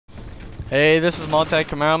Hey, this is Multi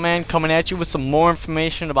Camaro Man coming at you with some more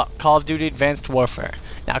information about Call of Duty Advanced Warfare.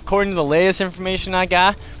 Now, according to the latest information I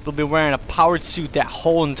got, we'll be wearing a powered suit that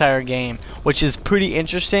whole entire game, which is pretty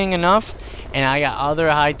interesting enough. And I got other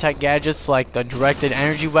high-tech gadgets like the directed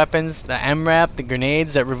energy weapons, the MRAP, the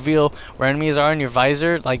grenades that reveal where enemies are in your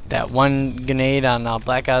visor, like that one grenade on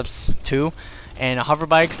Black Ops 2, and hover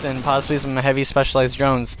bikes and possibly some heavy specialized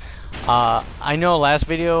drones. I know last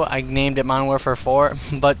video I named it Modern Warfare 4,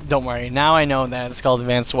 but don't worry, now I know that it's called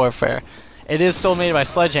Advanced Warfare. It is still made by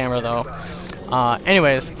Sledgehammer though.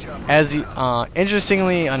 Anyways,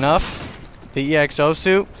 interestingly enough, the EXO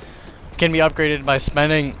suit can be upgraded by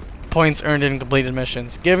spending points earned in completed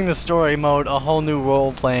missions, giving the story mode a whole new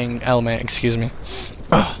role-playing element, excuse me.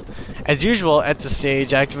 As usual at this stage,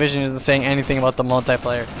 Activision isn't saying anything about the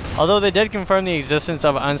multiplayer, although they did confirm the existence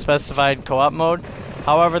of an unspecified co-op mode.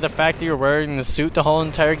 However, the fact that you're wearing the suit the whole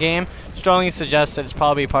entire game strongly suggests that it's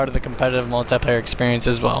probably part of the competitive multiplayer experience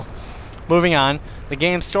as well. Moving on, the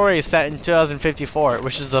game's story is set in 2054,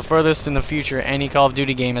 which is the furthest in the future any Call of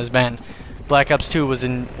Duty game has been. Black Ops 2 was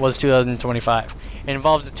 2025. It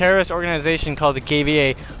involves a terrorist organization called the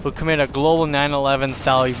KVA who commit a global 9/11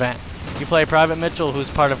 style event. You play Private Mitchell, who's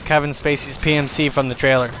part of Kevin Spacey's PMC from the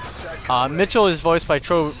trailer. Mitchell is voiced by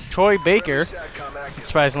Troy Baker,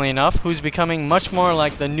 surprisingly enough, who's becoming much more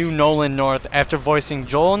like the new Nolan North after voicing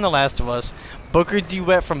Joel in The Last of Us, Booker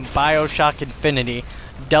DeWitt from Bioshock Infinity,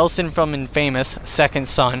 Delsin from Infamous, Second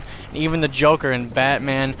Son, and even the Joker in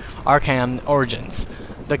Batman Arkham Origins.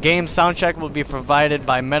 The game's soundtrack will be provided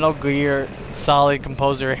by Metal Gear Solid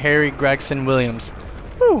composer Harry Gregson Williams.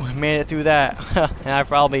 Whew, made it through that. And I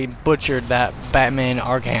probably butchered that Batman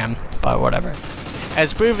Arkham, but whatever.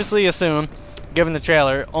 As previously assumed, given the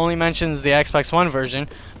trailer only mentions the Xbox One version,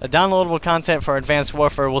 the downloadable content for Advanced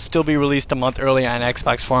Warfare will still be released a month early on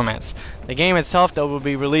Xbox formats. The game itself, though, will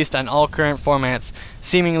be released on all current formats,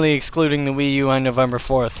 seemingly excluding the Wii U on November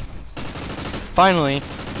 4th. Finally,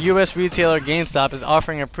 US retailer GameStop is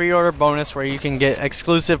offering a pre-order bonus where you can get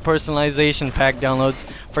exclusive personalization pack downloads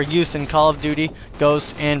for use in Call of Duty,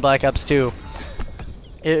 Ghosts, and Black Ops 2.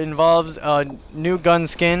 It involves a new gun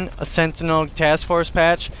skin, a Sentinel Task Force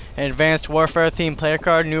patch, an Advanced Warfare themed player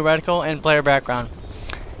card, new reticle, and player background.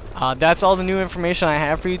 That's all the new information I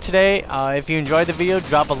have for you today. If you enjoyed the video,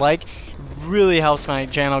 drop a like. It really helps my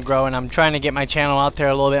channel grow, and I'm trying to get my channel out there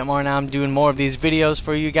a little bit more now. I'm doing more of these videos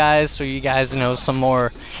for you guys, so you guys know some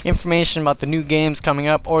more information about the new games coming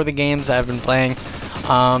up or the games I've been playing.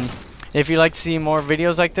 If you'd like to see more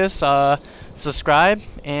videos like this, subscribe,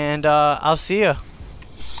 and I'll see you.